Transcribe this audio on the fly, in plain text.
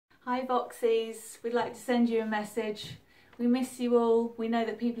Hi Voxies, we'd like to send you a message. We miss you all. We know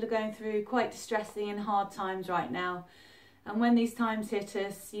that people are going through quite distressing and hard times right now. And when these times hit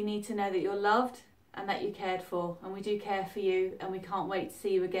us, you need to know that you're loved and that you're cared for. And we do care for you, and we can't wait to see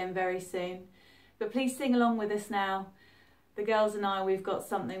you again very soon. But please sing along with us now. The girls and I, we've got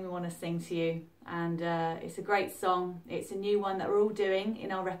something we want to sing to you. And it's a great song. It's a new one that we're all doing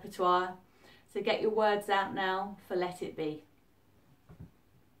in our repertoire. So get your words out now for Let It Be.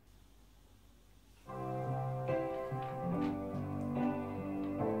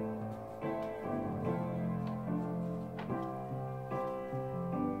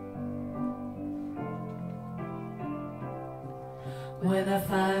 When I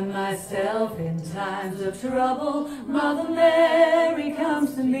find myself in times of trouble, Mother Mary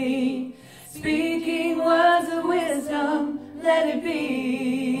comes to me, speaking words of wisdom, let it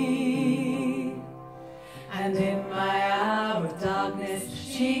be. And in my hour of darkness,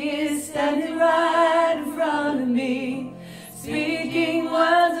 she is standing right in front of me, speaking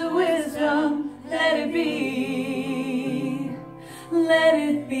words of wisdom, let it be. Let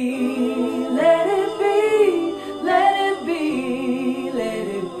it be, let it be, let it be, let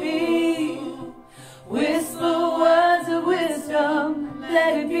it be. Whisper words of wisdom,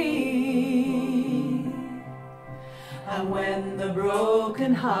 let it be. And when the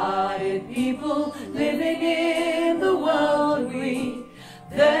broken-hearted people living in the world agree,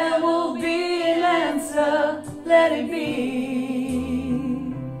 there will be an answer, let it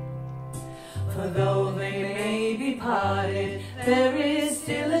be. For though they may be parted, there is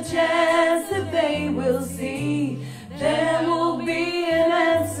still a chance that they will see. There will be an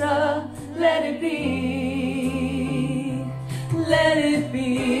answer, let it be. Let it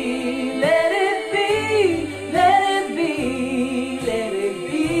be, let it be, let it be, let it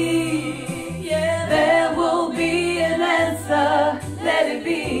be. Yeah, there will be an answer, let it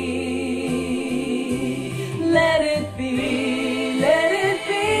be. Let it be, let it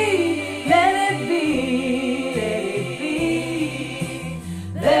be, let it be, let it be.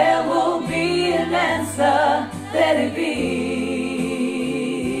 There will be an answer, let it be.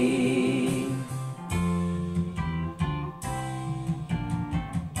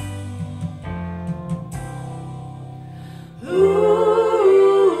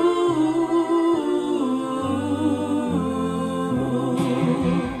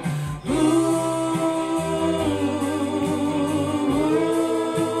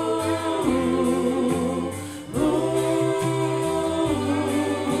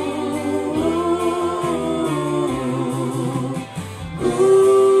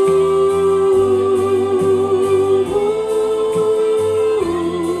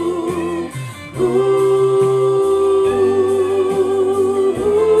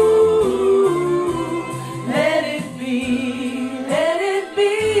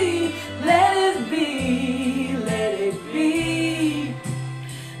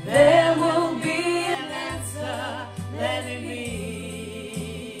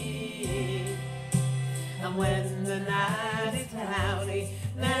 And when the night is cloudy,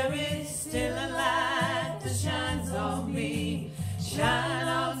 there is still a light that shines on me. Shine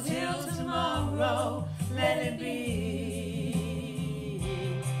on till tomorrow, let it be.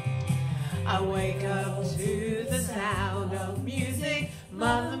 I wake up to the sound of music.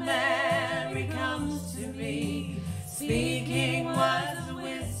 Mother Mary comes to me, speaking words of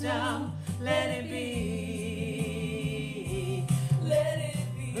wisdom, let it be. Let it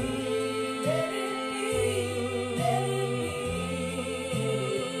be. Let it be.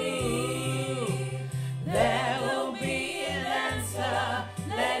 There will be an answer,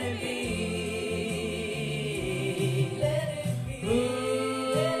 let it be. Let it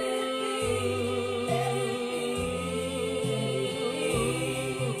be. Let it be.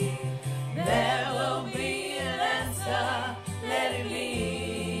 There will be an answer, let it be.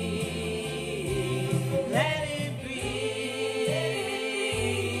 Let it be.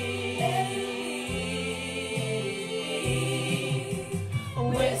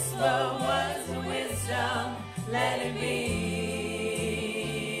 Whisper words of wisdom, let it be.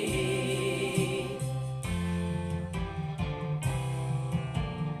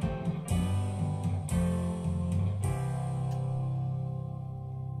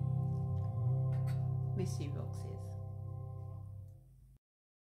 Miss you, Voxies.